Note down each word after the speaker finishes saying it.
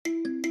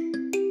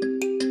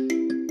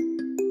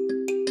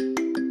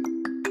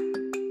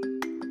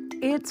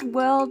it's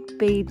World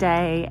Bee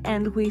Day,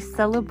 and we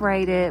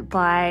celebrate it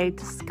by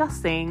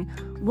discussing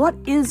what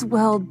is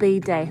World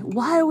Bee Day?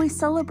 Why are we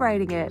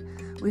celebrating it?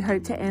 We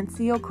hope to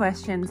answer your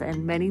questions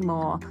and many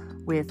more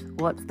with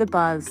What's the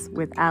Buzz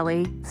with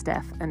Ali,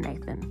 Steph, and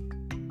Nathan.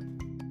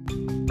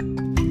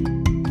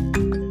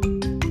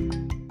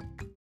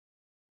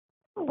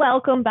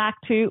 Welcome back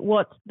to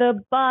What's the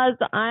Buzz.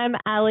 I'm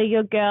Ali,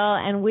 your girl,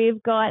 and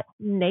we've got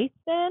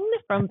Nathan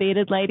from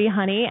Bearded Lady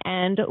Honey,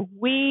 and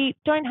we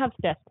don't have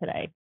Steph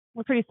today.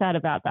 We're pretty sad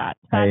about that.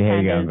 Hey, how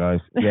you going, guys?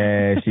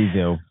 Yeah, she's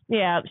ill.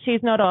 Yeah, she's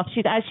not off.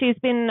 She's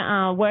been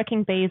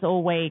working bees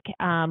all week,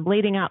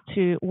 leading up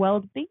to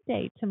World Bee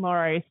Day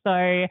tomorrow.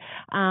 So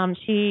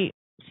she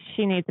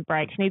needs a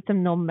break. She needs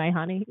some non-may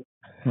honey.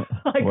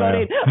 I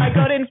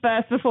got in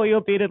first before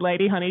your Bearded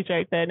Lady Honey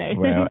joke there, Nathan.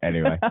 Well,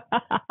 anyway.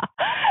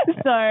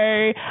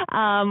 So,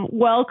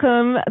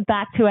 welcome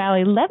back to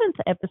our 11th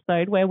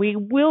episode, where we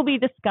will be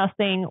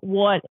discussing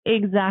what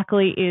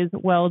exactly is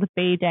World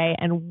Bee Day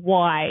and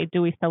why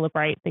do we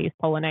celebrate these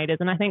pollinators.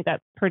 And I think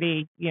that's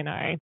pretty,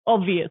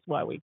 obvious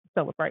why we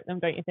celebrate them,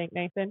 don't you think,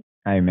 Nathan?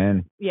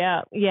 Amen.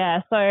 Yeah.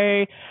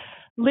 So,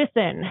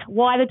 listen,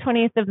 why the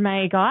 20th of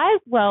May, guys?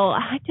 Well,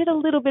 I did a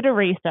little bit of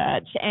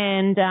research,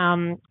 and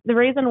the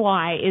reason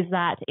why is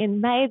that in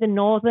May, the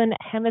Northern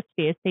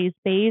Hemisphere sees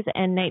bees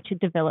and nature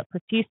develop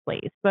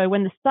profusely. So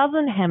when the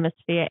Southern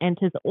Hemisphere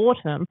enters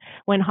autumn,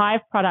 when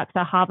hive products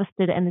are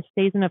harvested and the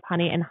season of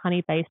honey and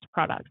honey-based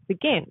products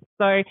begins.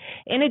 So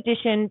in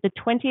addition, the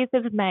 20th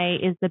of May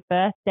is the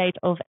birth date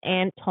of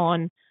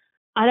Anton.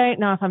 I don't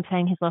know if I'm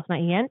saying his last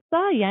name,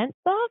 Jansa,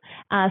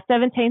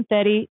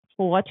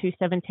 1734 to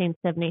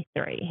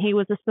 1773. He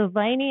was a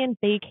Slovenian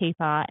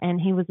beekeeper,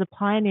 and he was a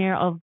pioneer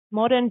of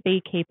modern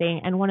beekeeping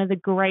and one of the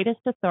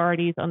greatest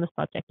authorities on the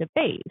subject of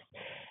bees.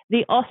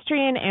 The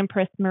Austrian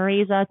Empress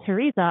Maria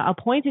Theresa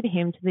appointed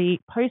him to the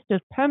post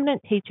of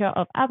permanent teacher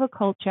of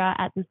apiculture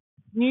at the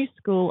new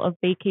school of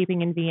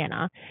beekeeping in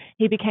Vienna.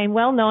 He became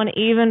well known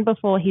even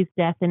before his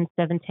death in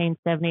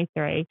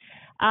 1773.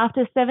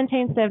 After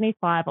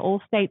 1775,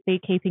 all state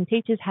beekeeping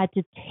teachers had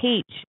to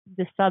teach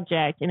the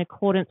subject in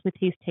accordance with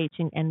his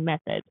teaching and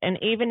methods. And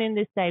even in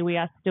this day, we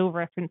are still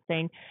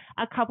referencing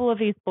a couple of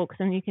his books,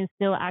 and you can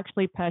still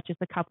actually purchase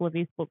a couple of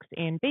his books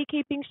in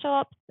beekeeping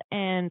shops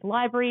and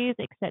libraries,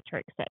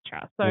 etc.,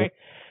 etc. So,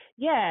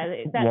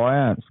 why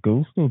aren't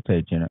schools still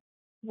teaching it?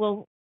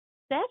 Well,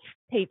 Steph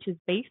teaches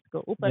bee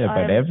school, but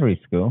every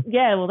school.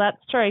 Yeah, well, that's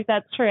true.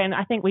 And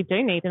I think we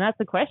do need, and that's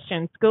the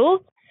question.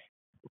 Schools.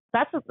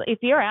 If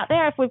you're out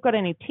there, if we've got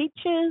any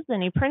teachers,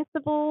 any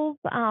principals,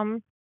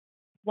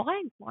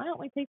 why aren't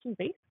we teaching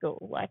bee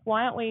school? Like,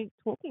 why aren't we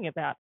talking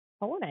about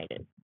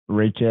pollinators?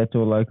 Reach out to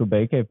a local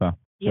beekeeper.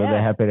 So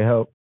they're happy to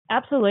help.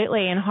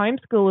 Absolutely, and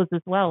homeschoolers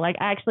as well. Like,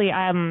 actually,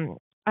 I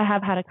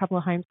have had a couple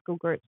of homeschool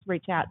groups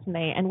reach out to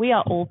me, and we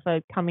are all for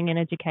coming and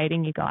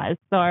educating you guys.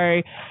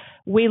 So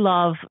we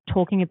love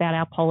talking about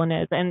our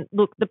pollinators. And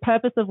look, the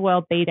purpose of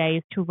World Bee Day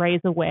is to raise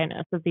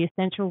awareness of the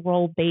essential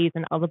role bees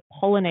and other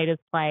pollinators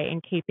play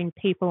in keeping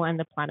people and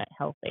the planet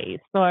healthy.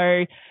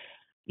 So,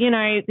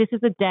 this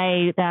is a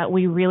day that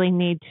we really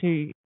need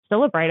to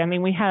celebrate. I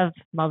mean, we have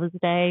Mother's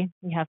Day,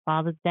 we have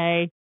Father's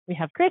Day, we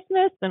have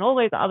Christmas, and all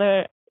those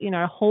other,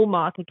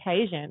 hallmark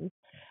occasions.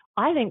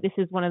 I think this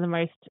is one of the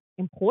most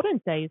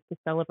important days to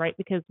celebrate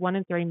because 1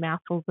 in 3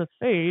 mouthfuls of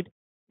food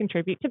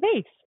contribute to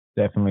bees.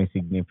 Definitely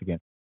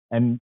significant.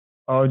 And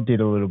I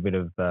did a little bit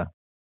of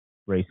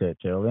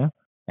research earlier,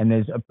 and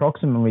there's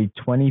approximately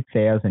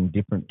 20,000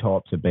 different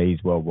types of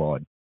bees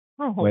worldwide,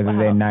 whether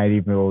they're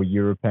native or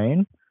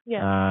European.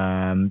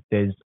 Yeah.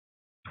 There's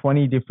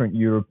 20 different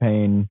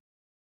European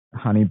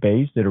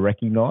honeybees that are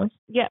recognised.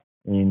 Yeah.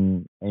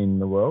 In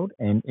the world,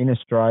 and in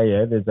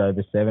Australia there's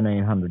over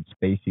 1,700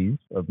 species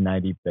of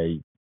native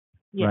bees,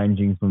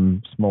 ranging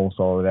from small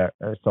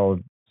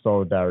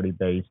solidarity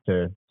bees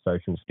to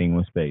social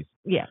stingless bees.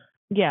 Yeah,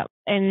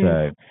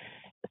 and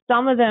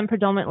some of them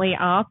predominantly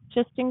are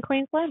just in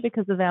Queensland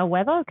because of our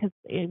weather, because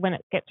when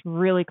it gets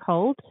really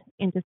cold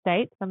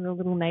interstate, some of the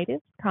little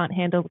natives can't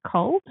handle the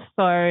cold.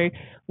 So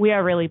we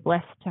are really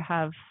blessed to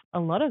have a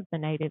lot of the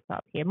natives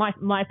up here.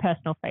 My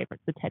personal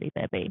favourite's the teddy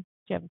bear bee. Do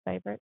you have a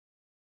favourite?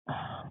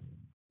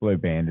 Blue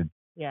banded.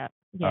 Yeah,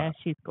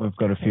 she's good. We've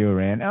got a few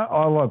around.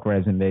 I like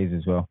resin bees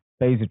as well.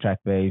 Bees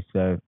attract bees,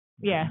 so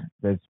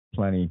there's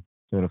plenty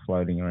sort of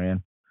floating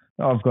around.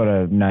 I've got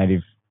a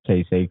native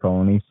TC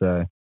colony,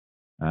 so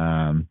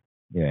I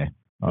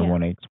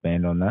want to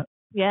expand on that.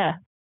 Yeah.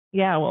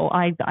 Well,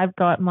 I've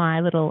got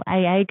my little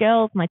AA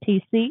girls, my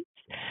TCs.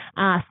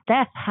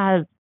 Steph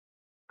has,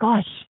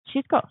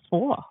 she's got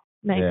 4.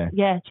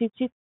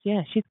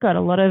 She's got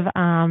a lot of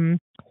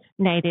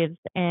natives,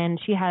 and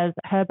she has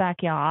her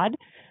backyard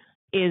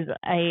is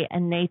a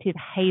native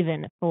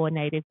haven for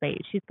native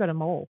bees. She's got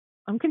them all.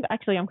 I'm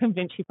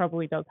convinced she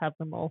probably does have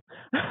them all.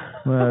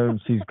 Well,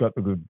 she's got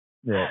the good,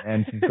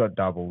 and she's got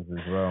doubles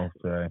as well.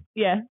 So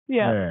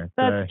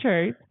that's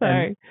true.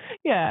 So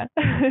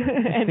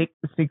and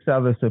 6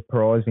 other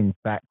surprising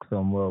facts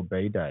on World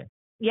Bee Day.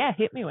 Yeah,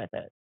 hit me with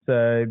it.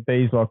 So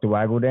bees like to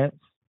waggle dance.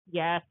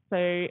 Yeah,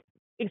 so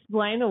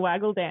Explain the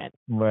waggle dance.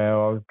 Well,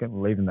 I was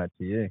leaving that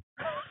to you.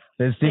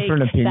 There's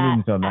different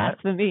opinions on that. Ass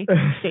for me.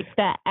 Shake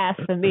that ass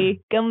for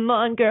me. Come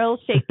on, girl,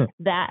 shake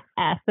that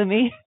ass for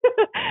me.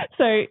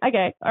 So,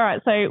 okay, all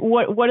right. So,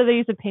 what are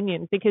these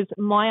opinions? Because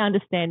my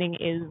understanding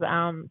is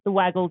the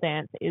waggle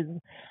dance is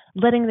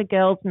letting the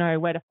girls know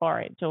where to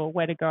forage or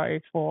where to go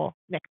for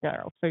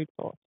nectar or food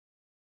source.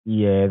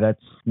 Yeah,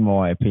 that's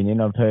my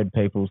opinion. I've heard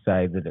people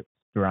say that it's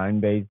drone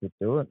bees that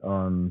do it.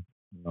 I'm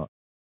not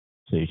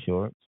too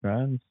sure it's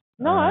drones.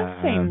 No,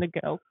 I've seen the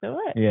girls do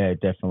it. Yeah,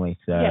 definitely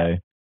so. Yeah.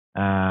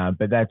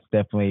 But that's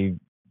definitely,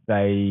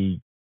 they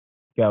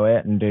go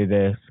out and do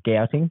their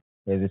scouting.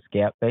 They're the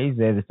scout bees.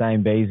 They're the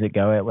same bees that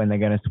go out when they're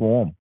going to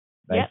swarm.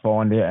 They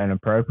find an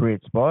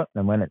appropriate spot,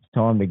 and when it's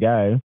time to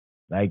go,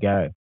 they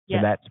go to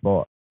that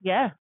spot.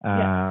 Yeah.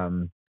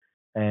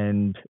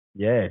 And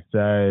yeah,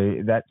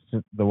 so that's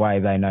the way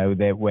they know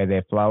where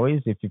their flow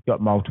is. If you've got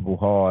multiple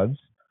hives,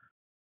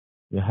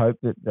 you hope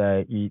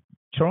that you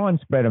try and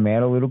spread them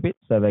out a little bit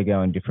so they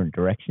go in different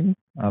directions.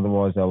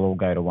 Otherwise, they'll all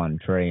go to one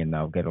tree and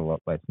they'll get a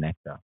lot less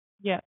nectar.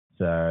 Yeah.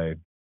 So,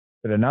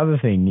 but another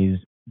thing is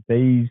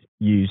bees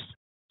use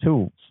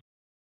tools.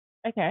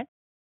 Okay.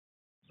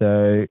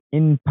 So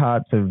in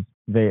parts of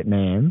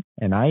Vietnam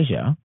and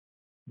Asia,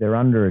 they're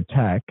under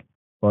attack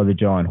by the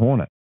giant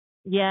hornet.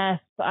 Yes,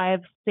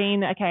 I've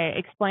seen. Okay,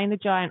 explain the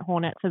giant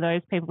hornet for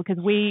those people,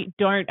 because we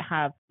don't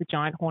have the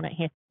giant hornet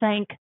here.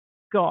 Thank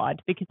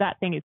God, because that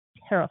thing is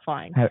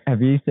terrifying.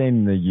 Have you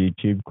seen the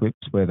YouTube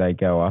clips where they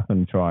go up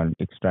and try and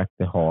extract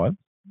the hives?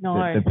 No.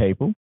 The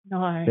people?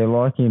 No. They're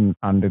like in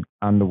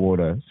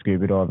underwater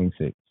scuba diving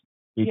suits.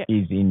 It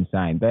is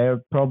insane.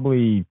 They're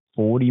probably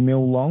 40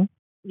 mil long.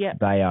 Yeah.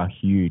 They are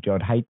huge.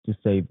 I'd hate to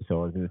see the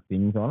size of the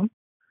things on them.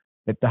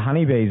 But the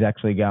honeybees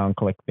actually go and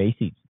collect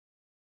feces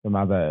from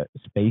other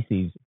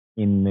species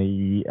in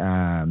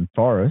the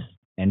forest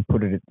and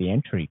put it at the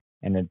entry,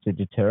 and it's a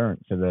deterrent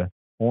for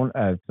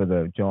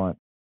the giant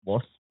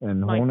wasps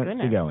and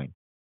hornets to go in.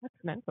 That's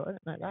mental,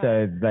 isn't it?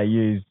 So they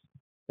use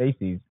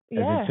feces as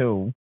a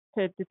tool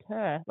to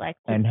deter,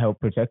 and help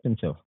protect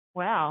themselves.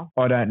 Wow.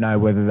 I don't know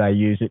whether they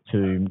use it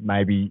to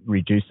maybe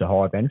reduce the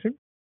hive entry,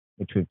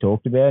 which we've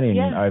talked about in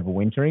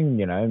overwintering.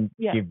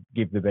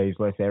 Give the bees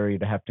less area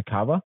to have to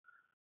cover.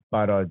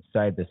 But I'd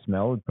say the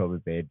smell would probably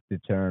be a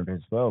deterrent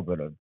as well. But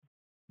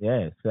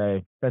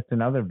so that's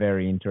another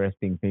very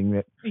interesting thing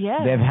that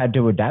they've had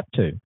to adapt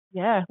to.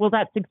 Yeah, well,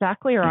 that's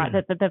exactly right,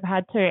 that they've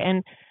had to.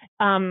 And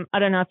I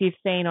don't know if you've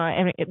seen,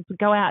 or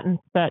go out and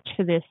search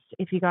for this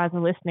if you guys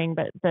are listening,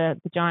 but the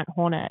giant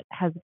hornet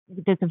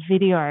there's a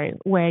video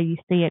where you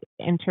see it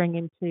entering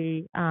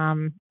into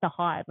the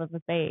hive of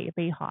a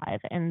beehive,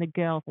 and the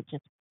girls are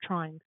just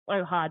trying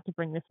so hard to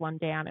bring this one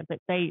down. But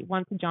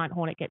once the giant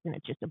hornet gets in,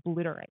 it just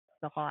obliterates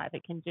the hive.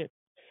 It can just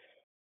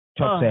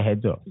chops their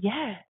heads off.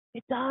 Yeah,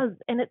 it does.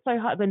 And it's so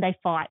hard when they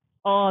fight.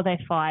 Oh, they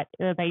fight.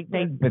 But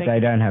they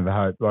don't have a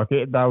hope. Like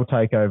they'll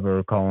take over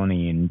a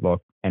colony in like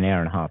an hour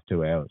and a half,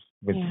 2 hours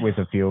with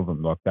a few of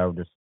them. Like they'll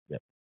just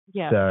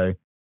So,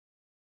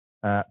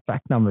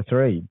 fact number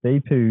 3: bee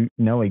poo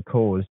nearly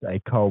caused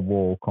a Cold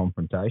War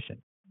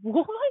confrontation.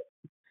 What?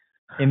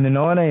 In the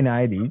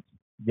 1980s,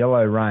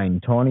 yellow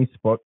rain, tiny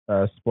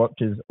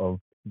splotches of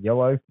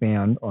yellow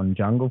found on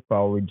jungle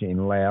foliage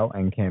in Laos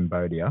and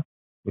Cambodia,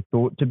 were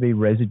thought to be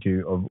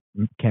residue of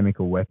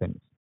chemical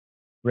weapons.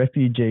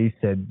 Refugees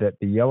said that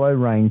the yellow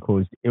rain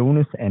caused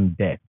illness and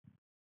death,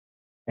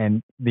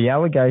 and the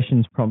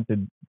allegations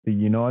prompted the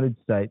United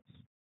States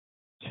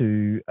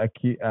to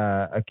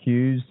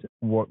accuse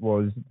what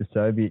was the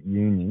Soviet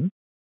Union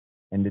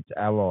and its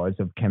allies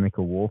of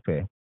chemical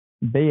warfare.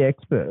 Bee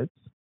experts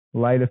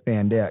later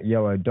found out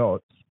yellow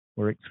dots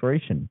were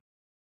excretion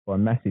by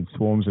massive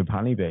swarms of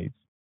honeybees.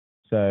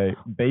 So,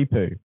 bee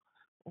poo.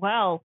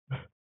 Wow.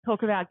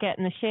 Talk about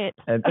getting the shit.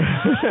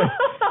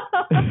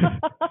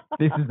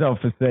 This is not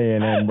for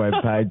CNN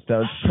webpage,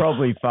 so it's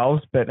probably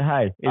false, but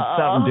hey, it's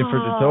something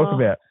different to talk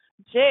about.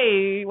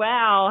 Gee,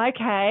 wow.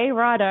 Okay,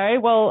 righto.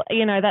 Well,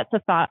 that's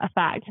a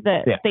fact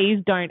that bees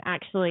don't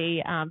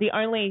actually, the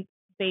only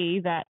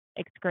bee that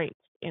excretes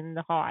in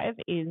the hive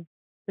is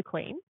the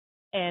queen,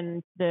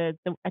 and the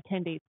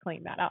attendees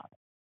clean that up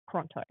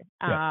pronto.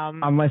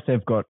 Unless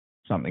they've got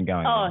something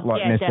going on,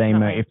 like Nosema,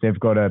 definitely. if they've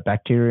got a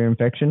bacteria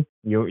infection,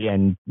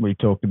 and we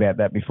talked about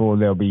that before,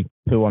 there'll be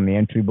poo on the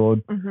entry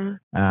board,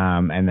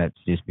 and that's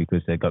just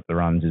because they've got the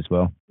runs as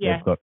well.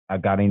 They've got a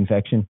gut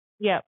infection.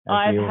 Yeah,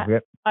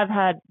 I've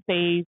had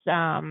bees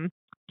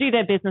do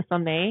their business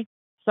on me.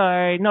 So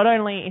not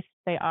only if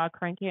they are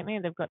cranky at me,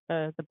 they've got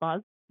the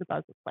buzz. The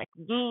buzz is like,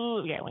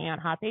 we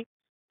aren't happy.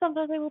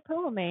 Sometimes they will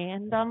poo on me,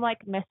 and I'm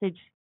like, message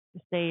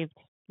received,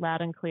 loud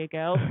and clear,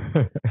 girl.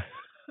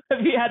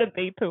 Have you had a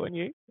bee poo on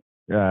you?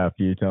 A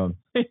few times,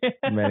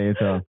 many a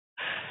time.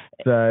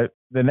 So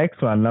the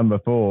next one, number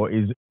 4,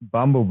 is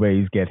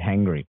bumblebees get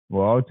hangry.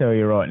 Well, I'll tell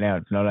you right now,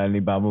 it's not only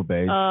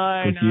bumblebees.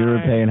 It's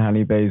European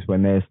honeybees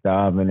when they're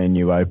starving and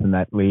you open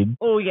that lid.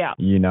 Oh, yeah.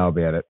 You know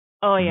about it.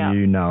 Oh, yeah.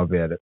 You know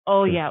about it.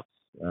 Oh, yeah.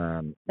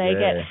 They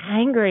get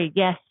hangry,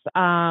 yes.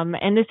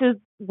 And this is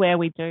where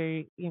we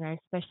do,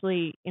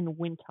 especially in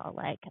winter.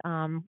 Like,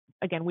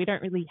 again, we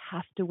don't really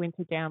have to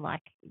winter down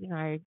like,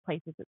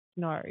 places that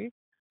snow.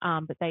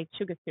 But they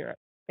sugar syrup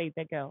feed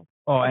their girls.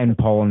 Oh, and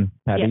pollen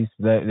patties.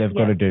 Yeah. They've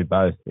got to do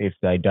both. If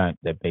they don't,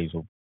 their bees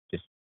will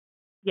just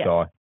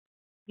die.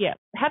 Yeah.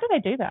 How do they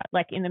do that?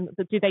 Like,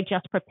 do they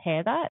just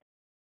prepare that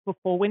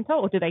before winter,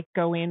 or do they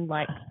go in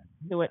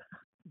do it?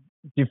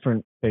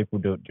 Different people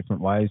do it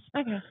different ways.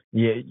 Okay.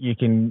 Yeah, you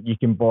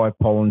can buy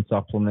pollen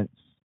supplements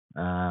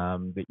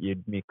that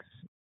you'd mix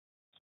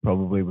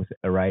probably with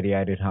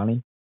irradiated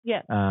honey.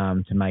 Yeah.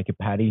 To make a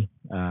patty.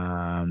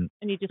 And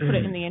you just put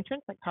it in the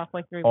entrance, like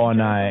halfway through. Oh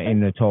no, in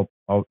the top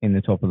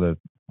of the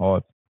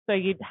hive. So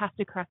you'd have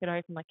to crack it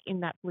open like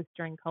in that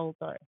blistering cold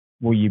though.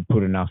 Well, you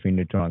put enough in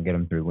to try and get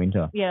them through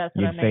winter. Yeah, that's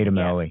what I mean. You'd feed them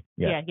early.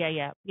 Yeah.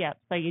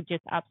 So you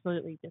just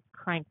absolutely just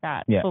crank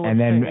that. Yeah, and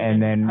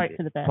then hope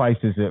for the best.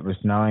 Places that were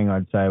snowing,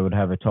 I'd say, would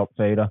have a top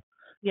feeder.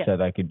 Yeah. So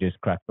they could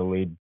just crack the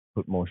lid,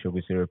 put more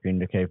sugar syrup in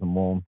to keep them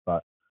warm.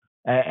 But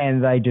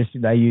and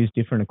they use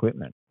different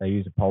equipment. They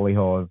use a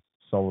polyhive,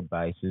 solid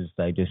bases.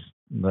 They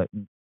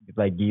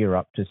gear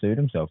up to suit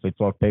themselves. It's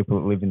like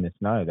people that live in the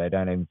snow. They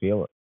don't even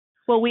feel it.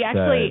 Well, we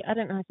actually, I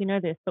don't know if you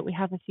know this, but we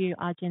have a few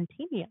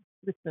Argentinian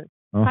listeners.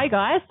 Oh. Hi,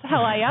 guys.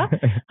 How are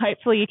you?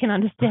 Hopefully you can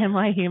understand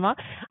my humour.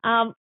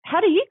 How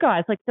do you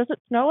guys, does it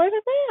snow over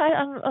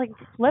there?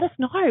 Let us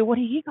know. What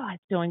are you guys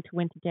doing to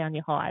winter down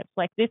your hives?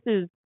 This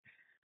is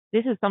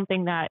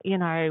something that,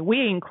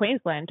 we in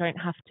Queensland don't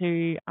have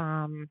to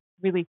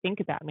really think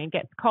about. I mean, it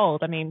gets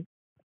cold. I mean,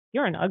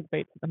 you're in Ugg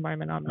boots at the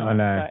moment. I'm not. I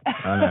know.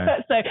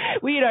 So,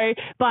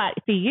 but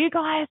for you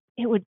guys,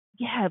 it would,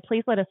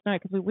 please let us know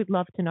because we would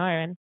love to know.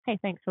 And hey,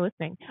 thanks for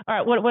listening. All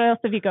right, what else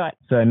have you got?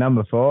 So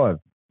number 5.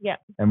 Yeah.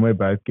 And we're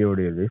both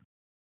guilty of this.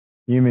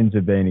 Humans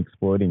have been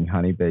exploiting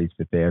honeybees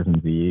for thousands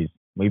of years.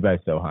 We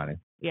both sell honey.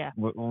 Yeah.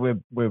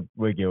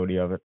 We're guilty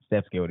of it.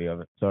 Steph's guilty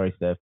of it. Sorry,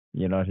 Steph.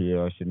 You're not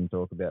here. I shouldn't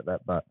talk about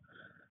that. But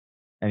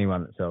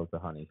anyone that sells the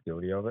honey is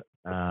guilty of it.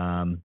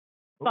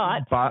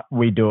 But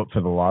we do it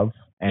for the love.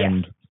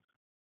 And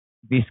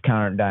this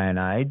current day and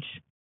age,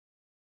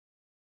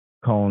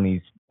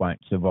 colonies won't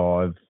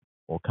survive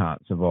or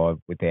can't survive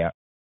without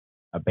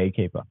a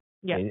beekeeper.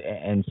 Yeah.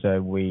 And so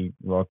we,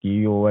 like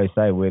you always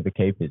say, we're the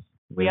keepers.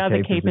 We are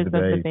the keepers of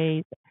the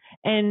bees.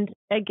 And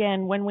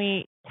again, when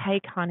we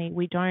take honey,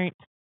 we don't,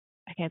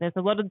 there's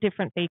a lot of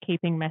different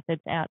beekeeping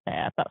methods out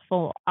there, but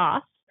for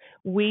us,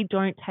 we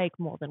don't take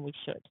more than we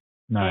should.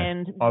 No,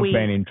 and I've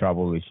been in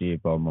trouble this year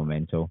by my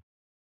mentor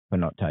for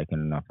not taking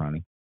enough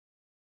honey.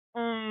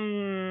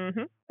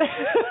 Mm-hmm.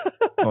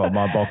 Well,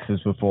 my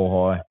boxes were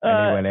 4 high,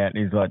 and he went out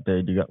and he's like,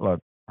 dude, you got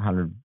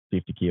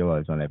 150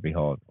 kilos on every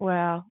hive.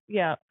 Wow,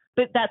 yeah.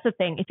 But that's the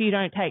thing. If you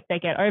don't take, they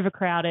get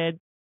overcrowded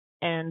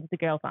and the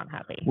girls aren't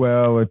happy.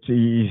 Well,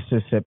 you're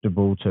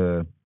susceptible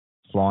to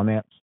fly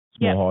mounts,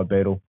 small hive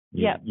beetle.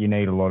 You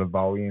need a lot of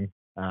volume.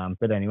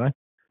 But anyway,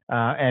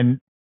 and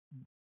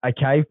a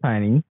cave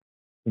painting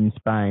in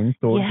Spain,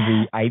 thought to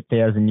be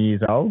 8,000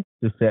 years old,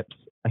 depicts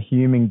a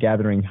human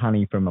gathering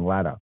honey from a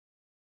ladder.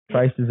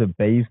 Traces of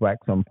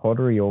beeswax on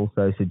pottery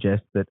also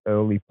suggest that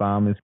early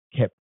farmers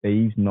kept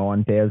bees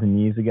 9,000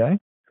 years ago.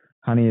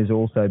 Honey has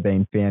also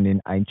been found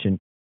in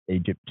ancient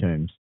Egypt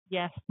tombs.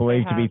 Yes.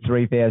 Believed to be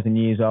 3,000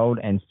 years old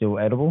and still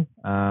edible.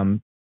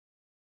 And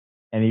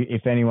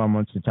if anyone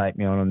wants to take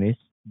me on this,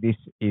 this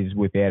is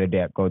without a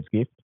doubt God's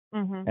gift.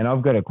 Mm-hmm. And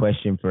I've got a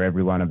question for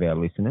every one of our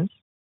listeners.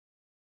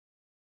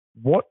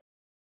 What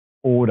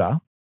order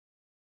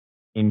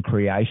in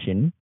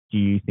creation do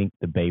you think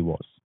the bee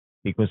was?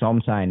 Because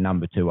I'm saying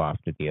number 2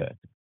 after the earth.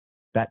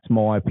 That's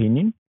my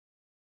opinion.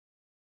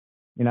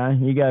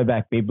 You go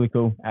back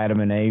biblical,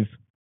 Adam and Eve.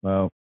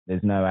 Well,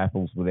 there's no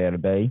apples without a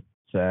bee.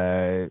 So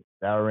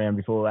they were around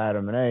before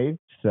Adam and Eve.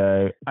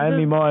 So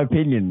only my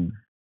opinion.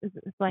 It's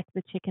like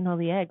the chicken or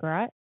the egg,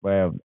 right?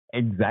 Well,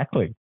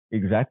 exactly.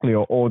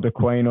 Or the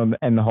queen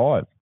and the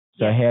hive.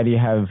 So how do you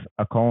have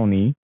a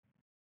colony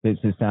that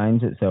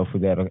sustains itself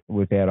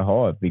without a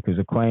hive? Because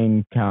a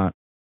queen can't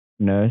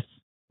nurse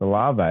the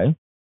larvae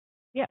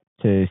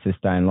to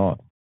sustain life.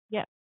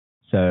 Yeah.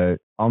 So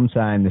I'm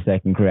saying the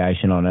second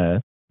creation on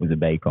Earth was a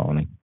bee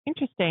colony.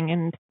 Interesting.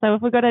 And so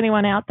if we've got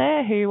anyone out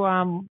there who,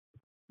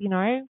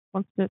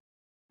 wants to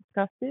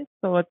discuss this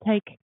or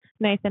take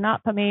Nathan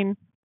up, I mean,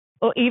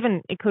 or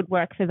even it could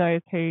work for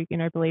those who,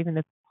 believe in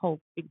the whole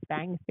Big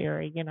Bang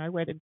theory,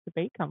 where did the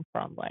bee come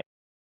from?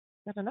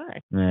 I don't know.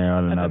 Yeah,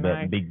 I don't know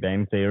about the Big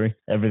Bang theory.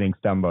 Everything's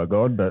done by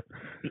God, but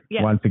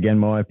once again,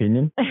 my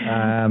opinion.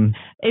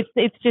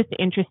 It's just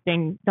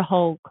interesting, the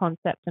whole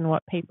concept and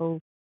what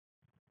people's,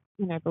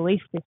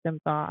 belief systems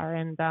are.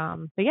 And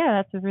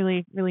that's a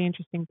really, really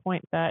interesting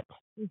point that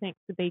you think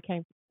the bee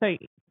came. So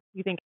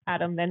you think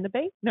Adam then the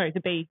bee? No,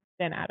 the bee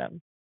then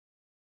Adam.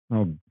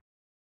 Oh,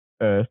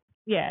 Earth.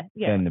 Yeah.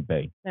 Then the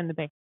bee. Then the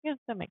bee. Yeah,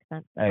 that makes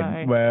sense.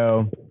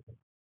 Well,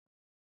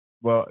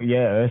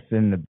 Earth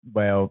and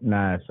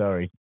no,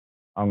 sorry.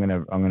 I'm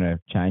gonna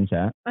change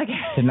that. Okay.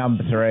 To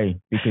number 3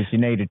 because you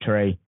need a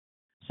tree.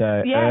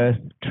 So earth,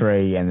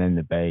 tree, and then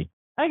the bee.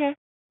 Okay.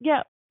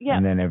 Yeah. Yeah.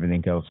 And then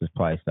everything else is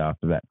placed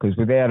after that. Because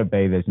without a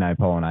bee, there's no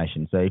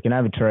pollination. So you can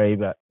have a tree,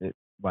 but it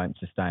won't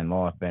sustain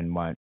life and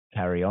won't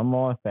carry on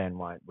life and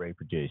won't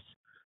reproduce.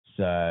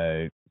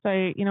 So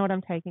you know what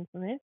I'm taking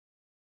from this?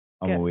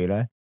 I'm a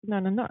weirdo.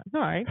 No.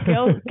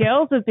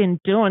 Girls have been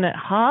doing it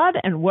hard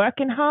and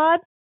working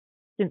hard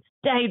since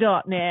day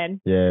dot,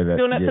 man. Yeah.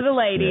 Doing it for the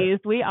ladies.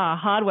 Yeah. We are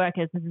hard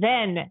workers.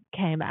 Then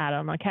came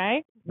Adam,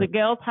 okay? The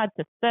girls had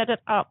to set it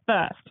up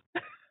first.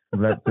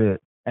 That's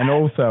it. And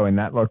also in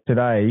that, like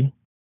today,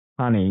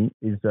 honey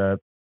is a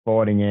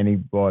fighting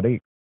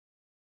antibiotic.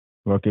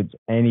 Like it's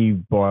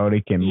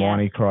antibiotic and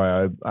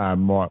microcribial.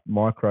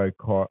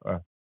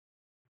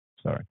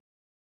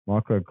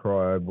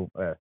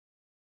 I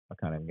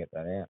can't even get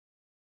that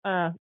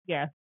out.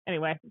 Yeah.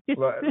 Anyway.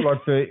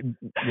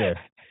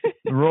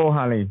 Raw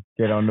honey.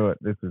 Get onto it.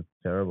 This is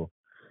terrible.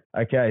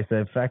 Okay,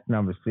 so fact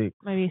number 6.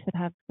 Maybe you should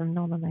have some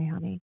non-honey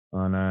honey.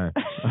 I know.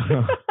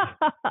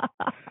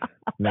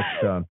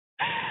 Next time.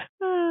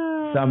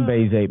 Some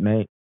bees eat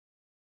meat.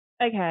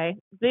 Okay.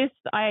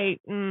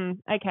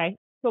 Okay.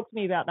 Talk to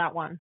me about that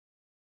one.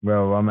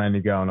 Well, I'm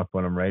only going off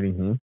what I'm reading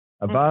here.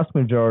 A vast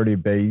majority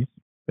of bees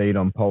feed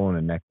on pollen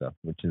and nectar,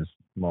 which is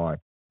my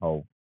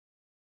whole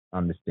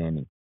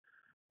understanding.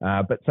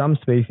 But some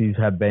species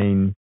have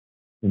been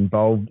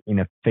involved in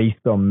a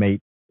feast on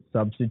meat,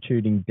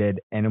 substituting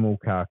dead animal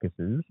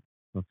carcasses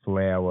for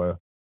flower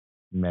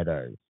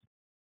meadows.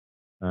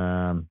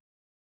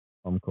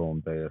 I'm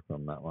calling BS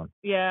on that one.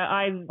 Yeah,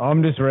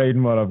 I'm just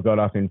reading what I've got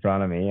up in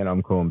front of me, and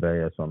I'm calling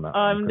BS on that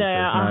one.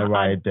 There's no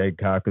way a dead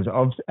carcass.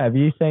 Have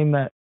you seen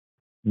that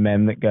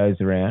meme that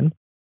goes around?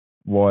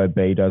 Why a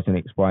bee doesn't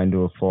explain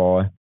to a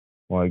fly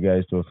why it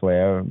goes to a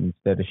flower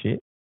instead of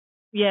shit?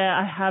 Yeah,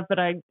 I have, but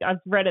I've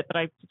read it,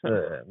 but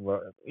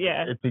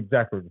it's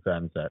exactly the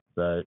same as that.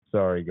 So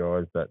sorry,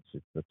 guys, that's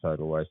just a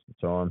total waste of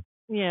time.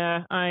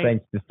 Yeah,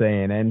 thanks to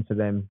CNN for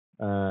them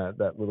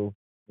that little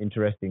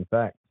interesting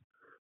fact.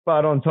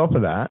 But on top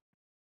of that,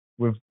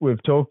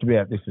 we've talked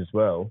about this as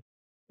well.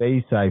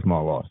 Bees saved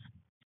my life.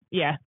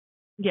 Yeah.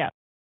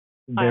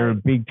 They're a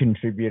big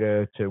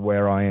contributor to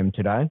where I am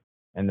today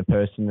and the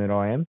person that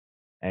I am.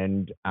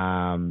 And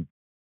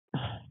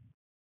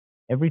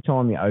every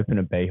time you open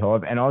a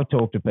beehive, and I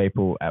talk to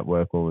people at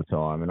work all the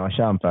time, and I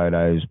show them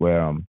photos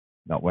where I'm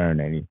not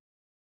wearing any.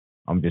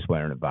 I'm just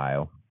wearing a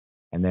veil.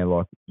 And they're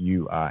like,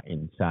 you are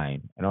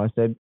insane. And I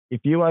said,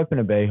 if you open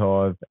a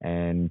beehive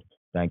and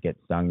don't get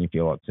stung, you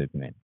feel like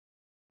Superman.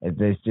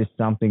 There's just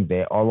something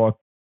there. I like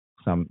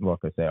like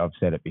I said, I've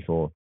said it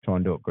before, try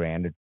and do it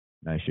grounded,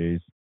 no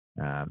shoes.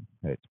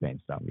 Hurts being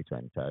stung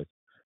between the toes.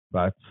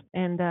 But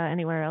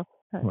anywhere else.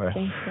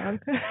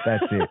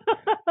 That's it.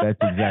 That's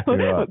exactly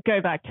right. Go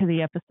back to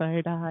the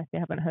episode if you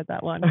haven't heard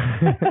that one.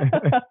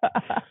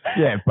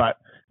 Yeah, but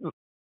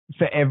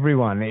for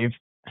everyone, if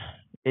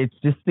it's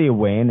just the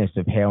awareness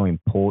of how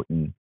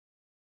important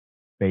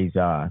bees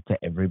are to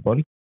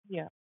everybody.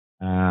 Yeah.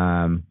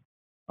 I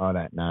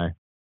don't know.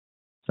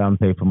 Some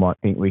people might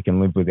think we can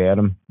live without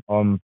them.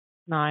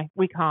 No,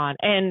 we can't.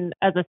 And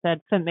as I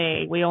said, for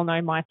me, we all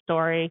know my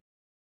story,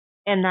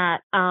 and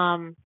that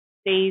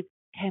bees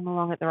came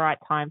along at the right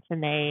time for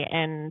me.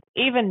 And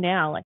even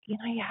now, you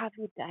have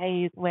your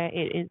days where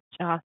it is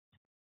just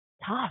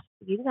tough.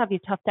 You can have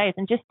your tough days,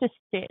 and just to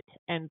sit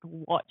and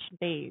watch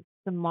bees,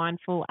 the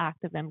mindful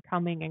act of them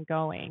coming and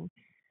going,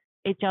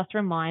 it just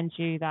reminds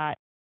you that,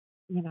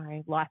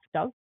 life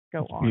does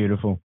go on.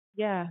 Beautiful.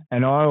 Yeah.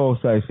 And I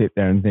also sit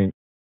there and think,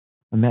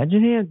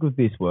 imagine how good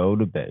this world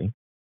would be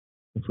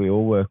if we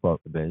all work like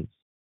the bees.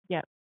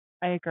 Yep,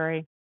 I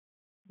agree.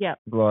 Yep.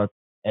 Like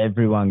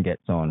everyone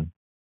gets on.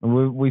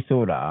 And we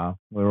sort of are.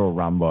 We're all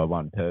run by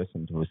one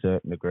person to a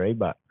certain degree,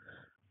 but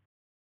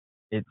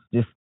it's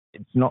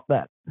not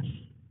that.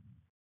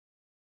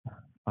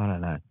 I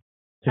don't know.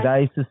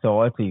 Today's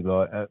society,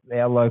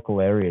 our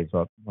local areas,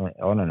 I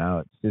don't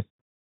know. It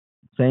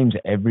seems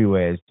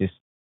everywhere is just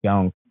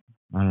going,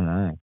 I don't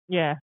know.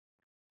 Yeah,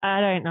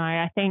 I don't know.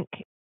 I think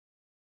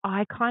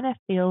I kind of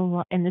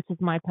feel, and this is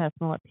my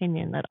personal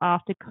opinion, that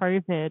after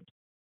COVID,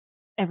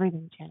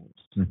 everything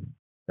changed.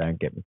 Don't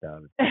get me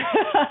started.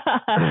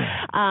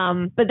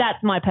 But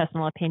that's my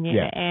personal opinion.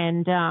 Yeah.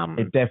 And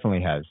it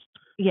definitely has.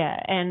 Yeah.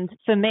 And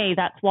for me,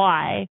 that's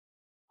why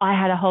I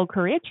had a whole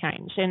career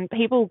change. And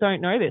people don't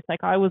know this.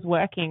 I was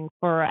working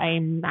for a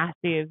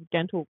massive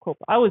dental corp.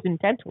 I was in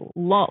dental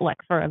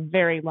for a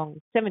very long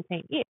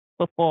 17 years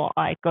before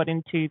I got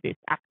into this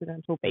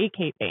accidental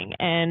beekeeping.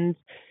 And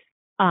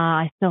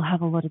I still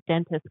have a lot of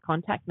dentists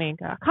contact me and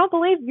go, I can't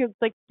believe you're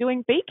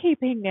doing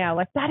beekeeping now.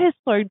 That is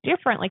so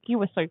different. You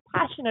were so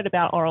passionate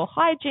about oral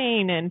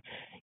hygiene and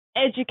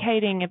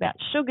educating about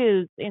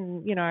sugars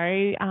and here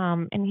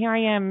I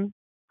am,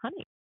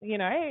 honey,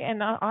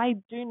 and I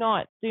do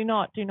not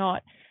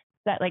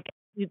that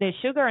there's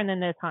sugar and then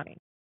there's honey.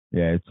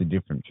 Yeah, it's a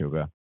different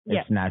sugar.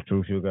 It's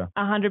natural sugar.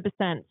 100%. So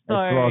it's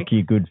like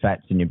your good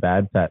fats and your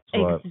bad fats.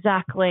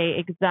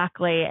 Exactly.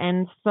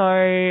 And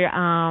so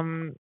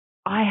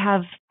I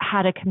have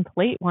had a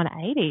complete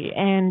 180,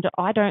 and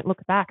I don't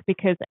look back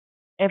because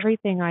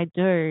everything I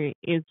do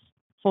is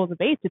for the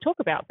bees, to talk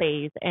about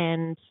bees,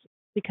 and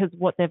because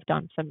what they've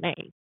done for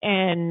me.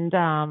 And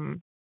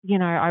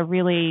I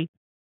really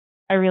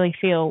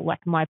feel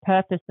like my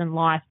purpose in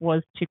life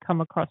was to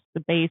come across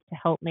the bees to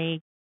help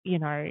me,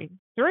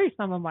 through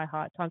some of my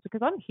hard times,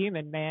 because I'm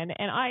human, man.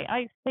 And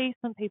I see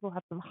some people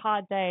have some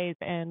hard days,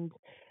 and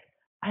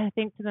I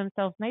think to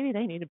themselves, maybe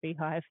they need a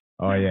beehive.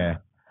 Oh, yeah.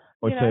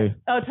 Or two.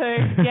 Oh,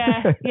 two.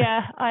 Yeah,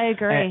 yeah, I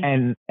agree.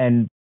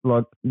 And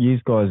like, you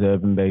guys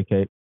urban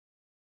beekeep.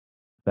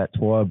 That's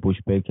why I bush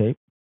beekeep,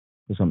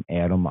 because I'm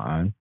out on my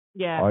own.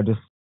 Yeah.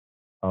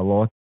 I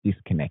like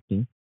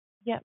disconnecting.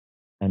 Yep.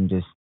 And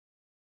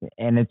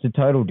it's a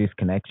total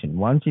disconnection.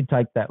 Once you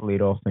take that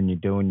lid off and you're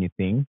doing your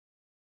thing,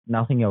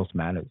 nothing else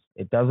matters.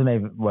 It doesn't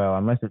even, well,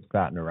 unless it's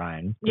starting to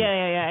rain.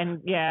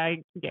 And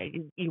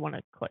you want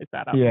to close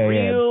that up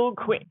real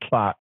quick.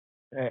 But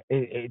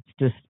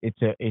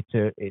it's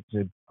a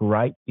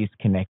great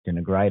disconnect and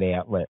a great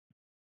outlet.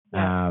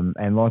 Yeah.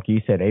 And like you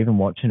said, even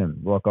watching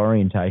them, like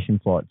orientation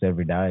flights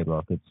every day,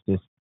 like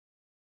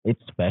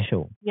it's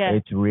special. Yeah.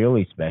 It's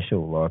really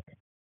special. Like,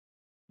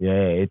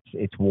 yeah,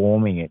 it's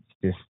warming. It's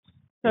just.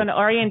 So an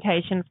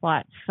orientation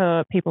flight,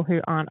 for people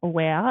who aren't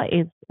aware,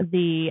 is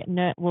the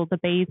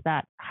bees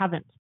that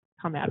haven't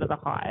come out of the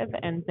hive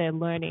and they're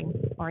learning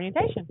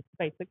orientation,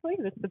 basically.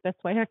 That's the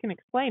best way I can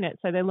explain it.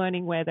 So they're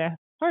learning where their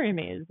home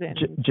is. And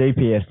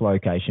GPS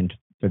location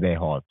for their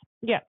hive.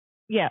 Yeah,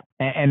 yeah.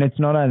 And it's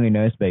not only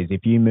nurse bees.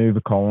 If you move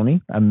a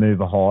colony and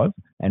move a hive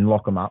and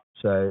lock them up,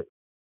 so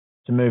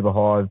to move a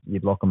hive,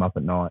 you'd lock them up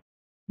at night,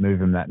 move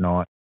them that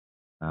night.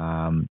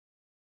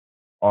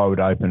 I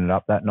would open it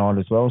up that night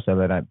as well, so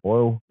they don't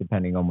boil,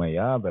 depending on where you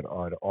are, but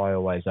I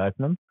always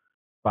open them.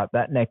 But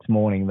that next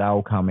morning,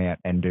 they'll come out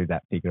and do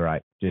that figure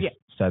eight,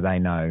 so they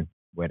know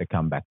where to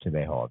come back to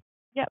their hive.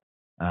 Yep.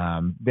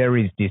 There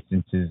is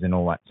distances and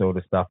all that sort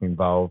of stuff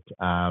involved.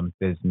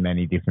 There's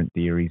many different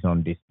theories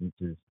on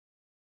distances,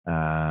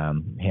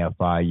 how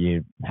far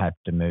you have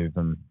to move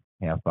them,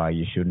 how far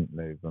you shouldn't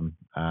move them.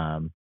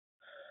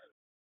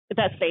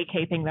 That's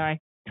beekeeping, though.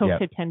 Talk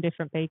to 10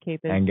 different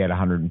beekeepers. And get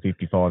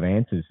 155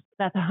 answers.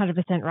 That's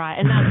 100% right.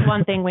 And that's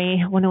one thing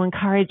we want to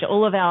encourage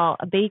all of our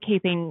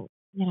beekeeping,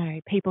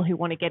 people who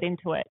want to get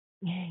into it.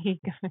 You're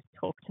going to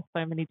talk to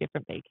so many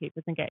different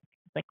beekeepers and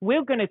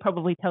we're going to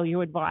probably tell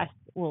you advice,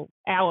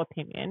 our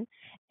opinion,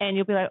 and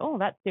you'll be like, oh,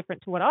 that's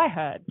different to what I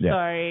heard. Yeah.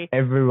 So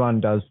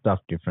everyone does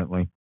stuff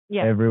differently.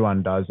 Yeah.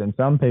 Everyone does. And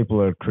some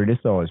people are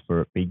criticized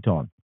for it big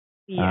time.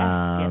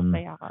 Yes,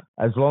 they are.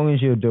 As long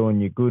as you're doing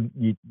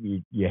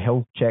your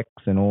health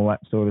checks and all that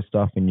sort of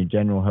stuff, and your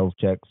general health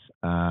checks,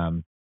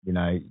 dotting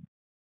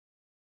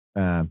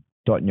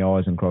your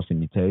I's and crossing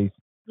your T's,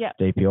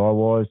 DPI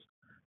wise,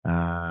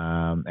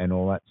 and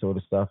all that sort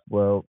of stuff.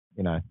 Well,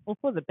 Well,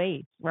 for the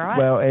bees, right?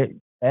 Well,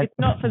 it's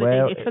not for the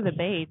bees; it's for the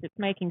bees. It's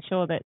making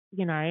sure that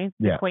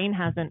the queen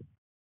hasn't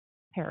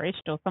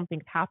perished or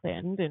something's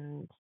happened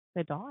and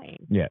they're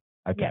dying. Yeah.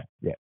 Okay.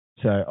 Yeah.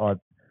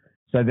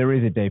 So there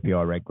is a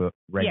DPI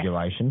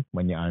regulation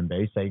when you own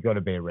bees. So you've got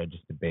to be a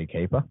registered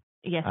beekeeper.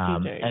 Yes,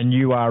 you do. And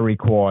you are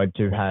required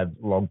to have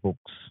logbooks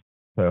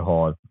per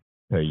hive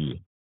per year.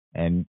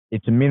 And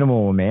it's a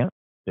minimal amount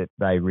that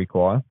they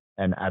require,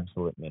 an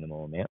absolute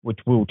minimal amount, which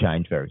will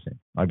change very soon.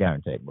 I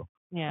guarantee it will.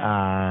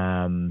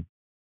 Yeah.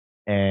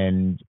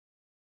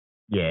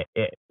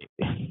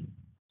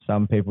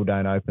 Some people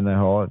don't open their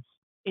hives.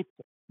 It's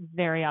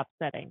very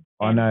upsetting.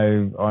 I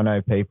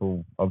know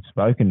people, I've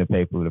spoken to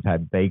people that have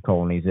had bee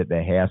colonies at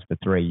their house for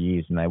 3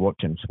 years and they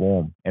watch them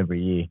swarm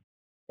every year,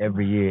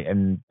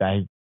 and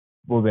they're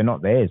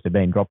not theirs. They're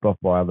being dropped off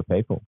by other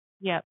people.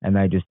 Yeah. And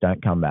they just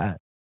don't come back.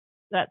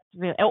 That's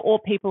really, or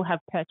people have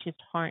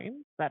purchased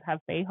homes that have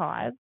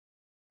beehives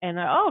and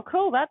they're, oh,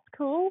 cool, that's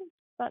cool,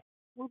 but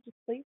we'll just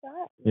leave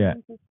that. Yeah.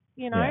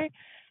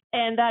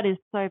 And that is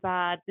so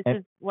bad.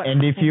 Is what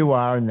and if you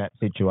are in that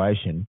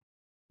situation,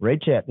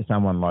 reach out to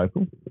someone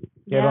local.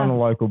 Get on a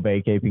local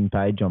beekeeping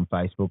page on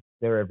Facebook.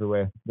 They're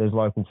everywhere. There's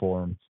local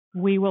forums.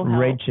 We will help.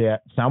 Reach out.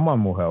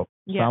 Someone will help.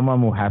 Yeah.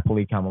 Someone will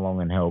happily come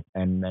along and help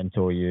and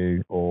mentor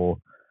you, or,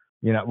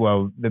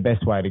 the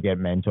best way to get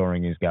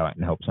mentoring is go out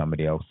and help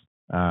somebody else.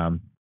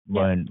 Learn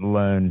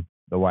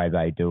the way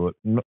they do it.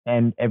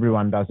 And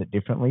everyone does it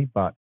differently,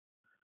 but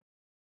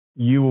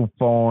you will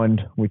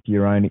find with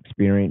your own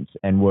experience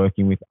and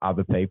working with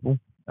other people,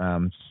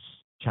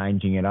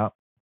 changing it up.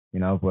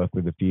 I've worked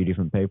with a few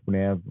different people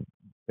now.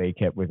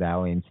 Beekept with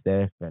Ali and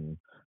Steph, and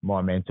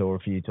my mentor a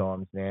few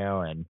times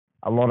now. And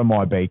a lot of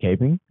my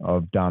beekeeping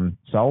I've done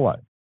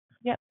solo.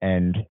 Yep.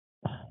 And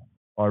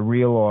I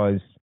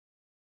realise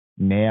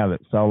now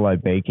that solo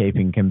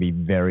beekeeping can be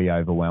very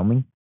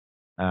overwhelming,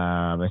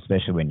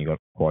 especially when you've got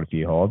quite a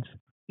few hives.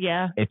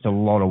 Yeah. It's a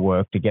lot of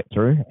work to get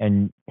through,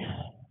 and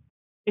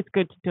it's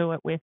good to do it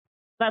with.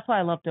 That's why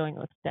I love doing it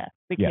with Steph,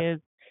 because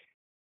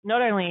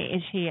not only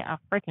is she a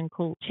freaking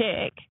cool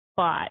chick,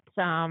 but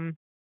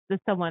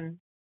there's someone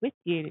with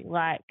you.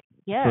 Like,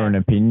 for an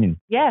opinion.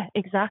 Yeah,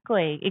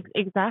 exactly.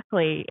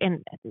 Exactly.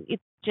 And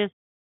it's just...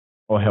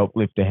 Or help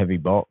lift a heavy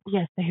box.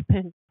 Yes,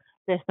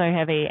 they're so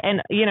heavy.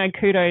 And,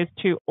 kudos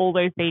to all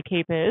those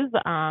beekeepers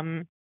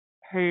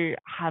who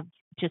have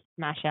just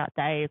smash out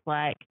days.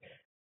 Like,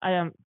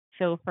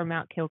 Phil from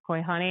Mount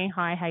Kilcoy Honey.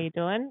 Hi, how you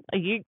doing?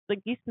 You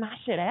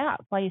smash it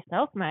out by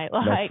yourself, mate.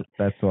 Like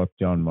that's like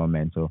John, my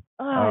mentor.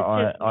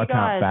 I can't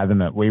guys...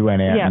 fathom it. We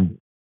went out and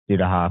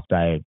did a half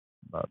day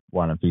at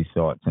one of his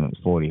sites, and it was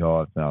 40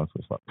 hives, and I was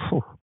just like,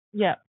 phew.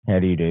 Yeah. How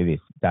do you do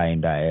this day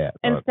in, day out?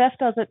 And Steph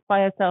does it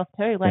by herself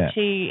too. Like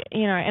she,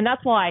 and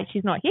that's why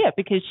she's not here,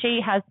 because she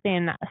has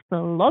been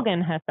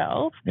slogging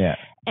herself. Yeah.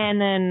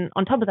 And then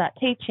on top of that,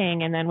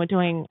 teaching, and then we're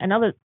doing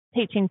another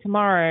teaching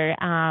tomorrow,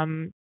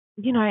 and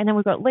then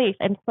we've got Leaf.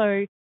 And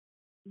so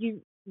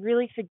you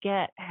really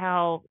forget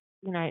how,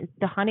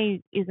 the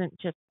honey isn't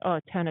just,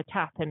 turn a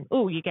tap and,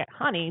 you get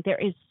honey. There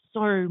is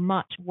so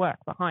much work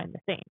behind the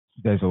scenes.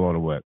 There's a lot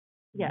of work.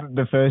 Yeah.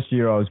 The first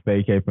year I was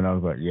beekeeping, I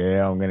was like,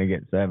 I'm going to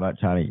get so much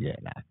honey. Yeah,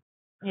 no.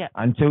 Yeah.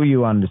 Until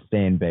you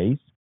understand bees,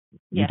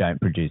 you don't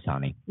produce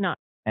honey. No.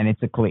 And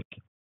it's a click.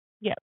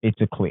 Yeah.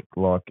 It's a click.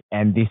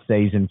 And this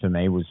season for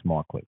me was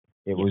my click.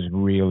 It was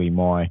really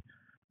my,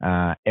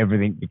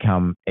 everything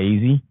become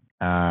easy.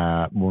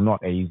 Well,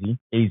 not easy,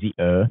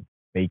 easier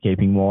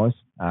beekeeping wise.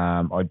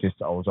 I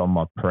was on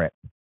my prep.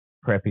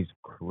 Prep is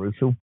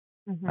crucial.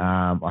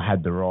 Mm-hmm.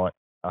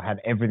 I had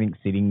everything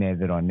sitting there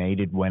that I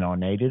needed when I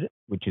needed it,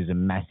 which is a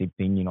massive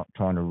thing. You're not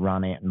trying to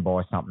run out and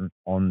buy something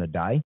on the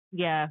day.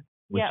 Yeah.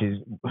 Which is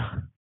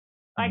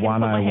I can put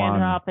my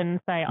hand up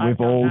and say, we've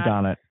all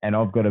done it. And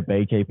I've got a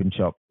beekeeping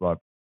shop like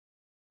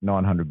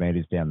 900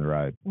 metres down the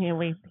road. Yeah,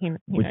 he knows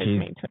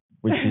me too.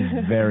 Which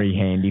is very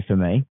handy for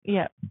me.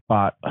 Yeah.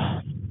 But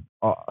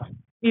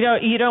you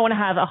don't want to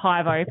have a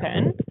hive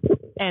open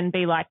and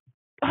be like,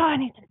 I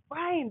need some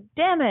frame,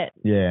 damn it.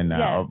 Yeah, no,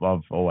 yeah.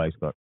 I've always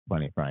got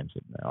plenty of frames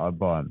in there. I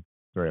buy them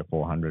 300 or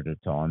 400 at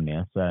a time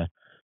now. So,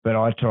 but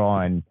I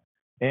try and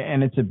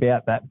it's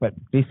about that. But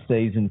this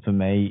season for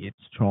me,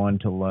 it's trying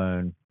to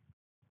learn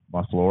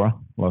my flora,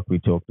 like we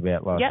talked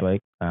about last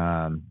week.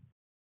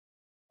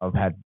 I've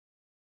had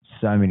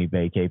so many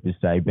beekeepers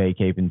say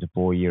beekeeping's a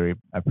 4-year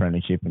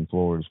apprenticeship and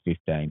flora is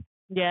 15.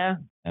 Yeah.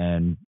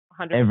 And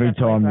every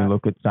time you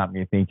look at something,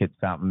 you think it's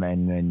something,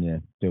 and then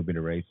you do a bit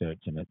of research,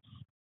 and it's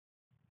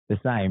the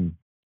same.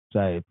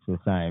 Say it's the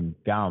same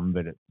gum,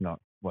 but it's not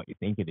what you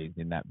think it is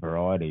in that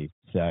variety.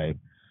 So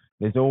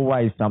there's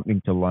always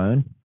something to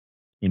learn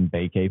in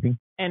beekeeping.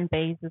 And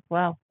bees as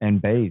well.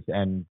 And bees,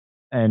 and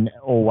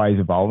always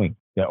evolving.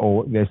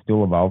 They're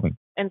still evolving.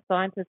 And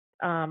scientists,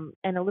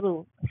 and a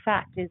little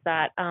fact is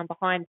that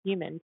behind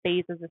humans,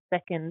 bees are the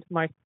second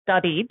most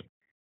studied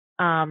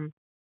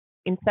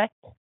insect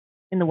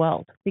in the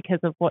world because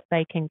of what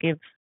they can give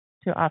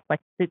to us, like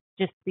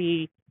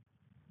the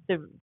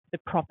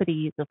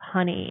properties of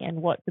honey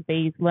and what the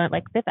bees learn.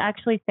 Like they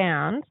actually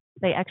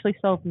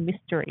solve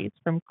mysteries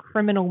from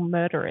criminal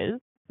murderers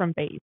from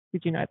bees.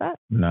 Did you know that?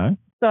 No.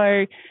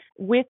 So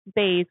with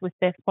bees, with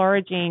their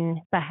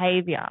foraging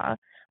behavior,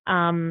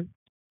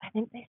 I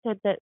think they said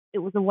that it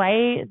was a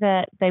way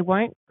that they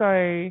won't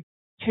go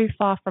too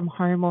far from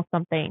home or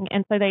something.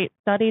 And so they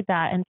studied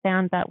that and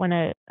found that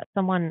when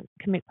someone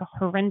commits a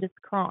horrendous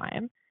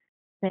crime,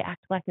 they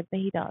act like a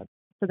bee does.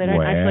 So they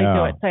don't actually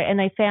do it. So, and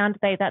they found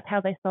that's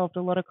how they solved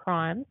a lot of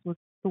crimes, was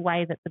the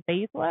way that the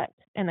bees worked,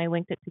 and they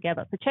linked it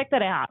together. So check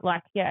that out.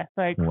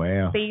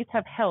 So bees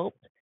have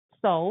helped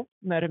solve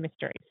murder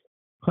mysteries.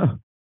 Huh.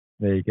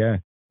 There you go.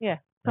 Yeah.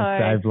 So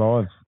saved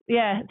lives.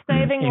 Yeah,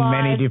 saving in lives.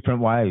 In many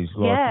different ways.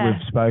 Like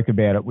we've spoke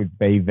about it with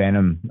bee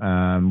venom,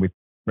 with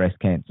breast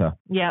cancer.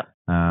 Yep.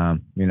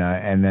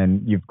 And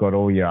then you've got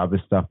all your other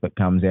stuff that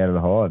comes out of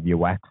the hive, your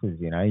waxes,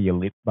 your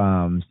lip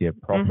balms, your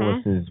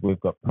propolises. Mm-hmm. We've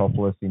got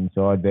propolis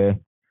inside there.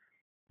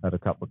 Had a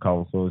couple of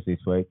cold sores this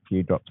week, a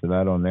few drops of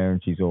that on there,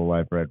 and she's all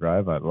over Red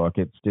Rover. Like,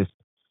 it's just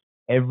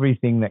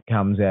everything that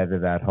comes out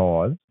of that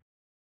hive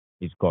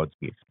is God's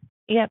gift.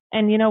 Yep.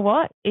 And you know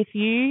what? If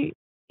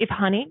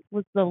honey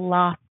was the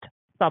last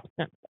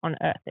substance on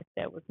earth, if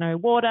there was no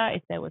water,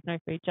 if there was no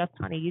food, just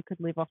honey, you could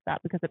live off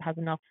that because it has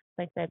enough,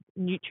 they said,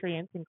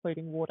 nutrients,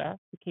 including water,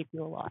 to keep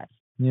you alive.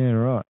 Yeah,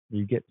 right.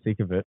 You get sick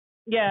of it.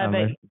 Yeah,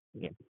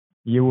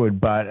 you would,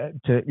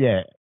 but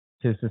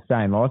to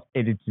sustain life,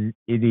 it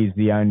is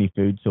the only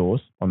food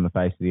source on the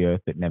face of the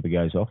earth that never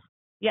goes off.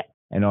 Yeah.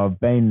 And I've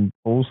been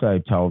also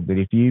told that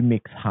if you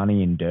mix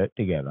honey and dirt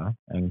together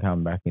and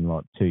come back in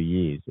like 2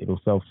 years,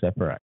 it'll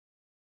self-separate.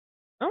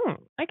 Oh,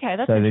 okay.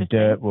 That's so interesting. The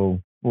dirt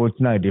will,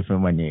 it's no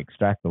different when you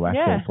extract the wax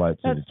all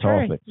floats to the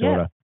top. It's sort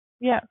of.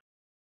 Yeah.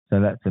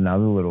 So that's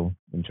another little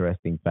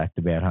interesting fact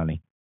about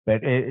honey.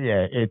 But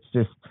it's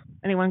just.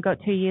 Anyone got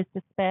 2 years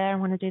to spare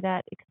and want to do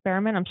that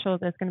experiment? I'm sure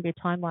there's going to be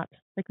a time lapse.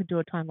 They could do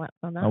a time lapse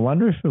on that. I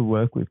wonder if it'll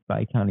work with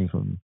fake honey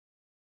from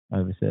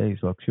overseas,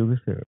 like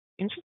sugar syrup.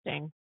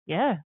 Interesting.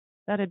 Yeah.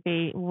 That'd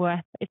be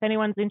worth. If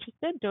anyone's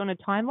interested, doing a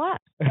time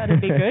lapse, that'd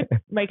be good.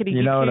 Make it a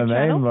YouTube channel. You know what I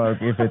mean? Channel.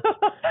 Like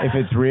if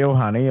it's real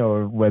honey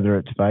or whether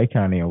it's fake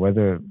honey or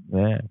whether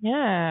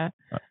Yeah.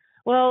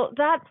 Well,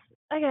 that's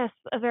I guess,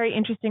 a very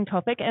interesting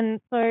topic.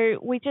 And so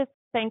we just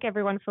thank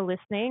everyone for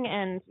listening.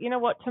 And you know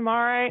what?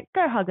 Tomorrow,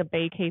 go hug a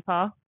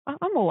beekeeper.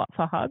 I'm all up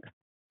for hugs.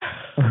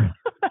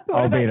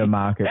 I'll be at a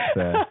market,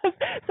 so.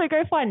 So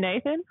go find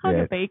Nathan, hug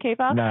a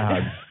beekeeper. No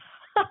hugs.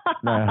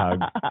 No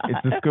hugs.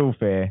 It's a school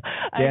fair.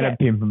 Down at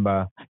Pimpin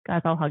Bar.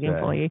 Guys, I'll hug him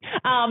for you.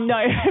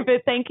 No,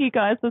 but thank you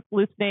guys for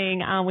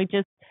listening. We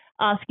just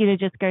ask you to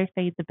just go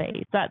feed the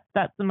bees.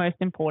 That's the most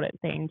important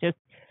thing. Just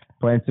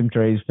plant some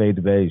trees, feed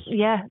the bees.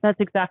 Yeah, that's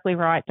exactly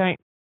right. Don't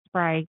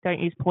spray, don't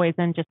use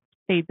poison, just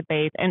feed the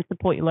bees and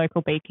support your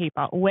local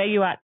beekeeper. Where are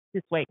you at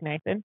this week,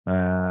 Nathan?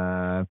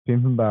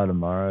 Pimpin Bar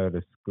tomorrow at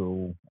a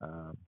school.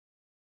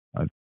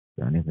 I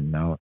don't even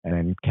know it. And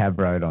then Cab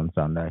Road on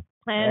Sunday.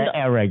 And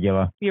our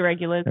regular. Your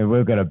regulars. And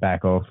we've got to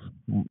back off.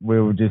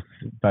 We were just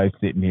both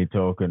sitting here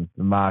talking.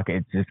 The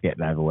market's just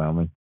getting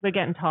overwhelming. We're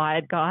getting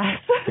tired, guys.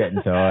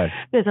 Getting tired.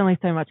 There's only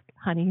so much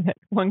honey that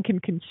one can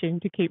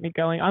consume to keep me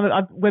going.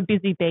 We're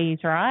busy bees,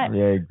 right?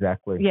 Yeah,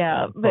 exactly.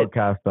 Yeah.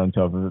 Podcast on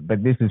top of it.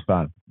 But this is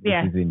fun. This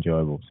is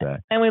enjoyable. So.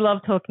 And we love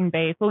talking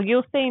bees. Well,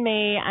 you'll see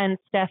me and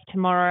Steph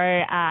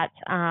tomorrow at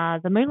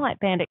the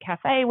Moonlight Bandit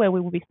Cafe where we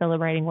will be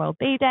celebrating World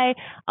Bee Day.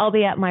 I'll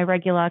be at my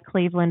regular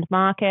Cleveland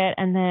market,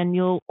 and then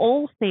you'll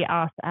all see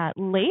us at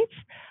Leaf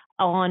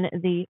on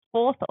the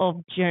 4th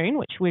of June,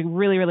 which we're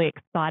really, really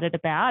excited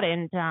about.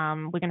 And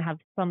we're going to have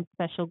some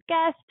special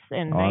guests.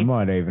 And I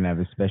might even have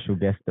a special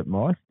guest at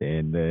my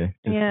stand there,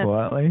 just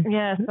quietly.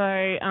 Yeah,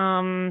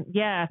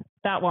 so,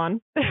 that one.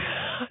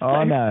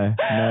 Oh, no.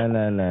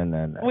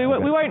 We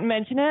won't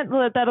mention it.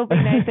 That'll be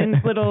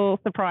Nathan's little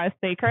surprise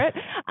secret.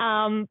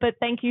 But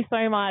thank you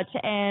so much,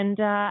 and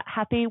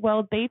happy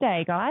World Bee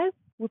Day, guys.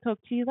 We'll talk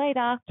to you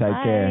later. Take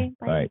care.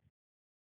 Bye.